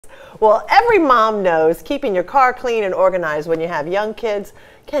Well, every mom knows keeping your car clean and organized when you have young kids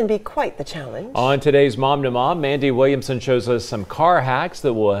can be quite the challenge. On today's Mom to Mom, Mandy Williamson shows us some car hacks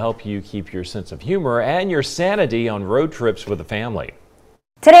that will help you keep your sense of humor and your sanity on road trips with the family.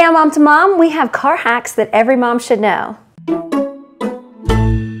 Today on Mom to Mom, we have car hacks that every mom should know.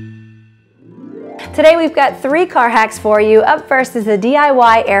 Today we've got 3 car hacks for you. Up first is the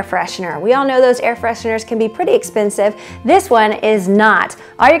DIY air freshener. We all know those air fresheners can be pretty expensive. This one is not.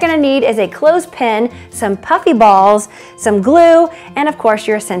 All you're going to need is a clothespin, some puffy balls, some glue, and of course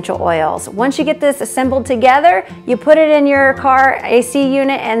your essential oils. Once you get this assembled together, you put it in your car AC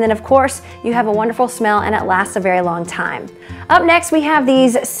unit, and then of course you have a wonderful smell and it lasts a very long time. Up next we have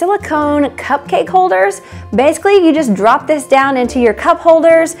these silicone cupcake holders. Basically you just drop this down into your cup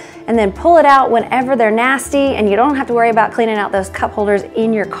holders and then pull it out whenever they're nasty, and you don't have to worry about cleaning out those cup holders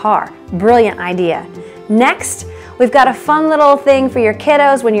in your car. Brilliant idea. Next, we've got a fun little thing for your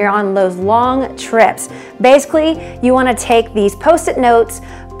kiddos when you're on those long trips. Basically, you want to take these Post-it notes,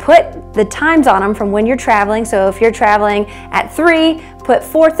 put the times on them from when you're traveling. So if you're traveling at 3, put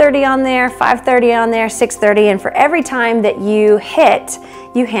 4:30 on there, 5:30 on there, 6:30, and for every time that you hit,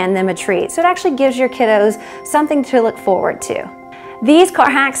 you hand them a treat. So it actually gives your kiddos something to look forward to. These car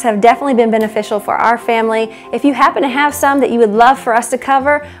hacks have definitely been beneficial for our family. If you happen to have some that you would love for us to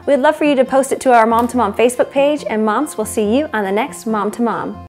cover, we'd love for you to post it to our Mom to Mom Facebook page, and moms, we'll see you on the next Mom to Mom.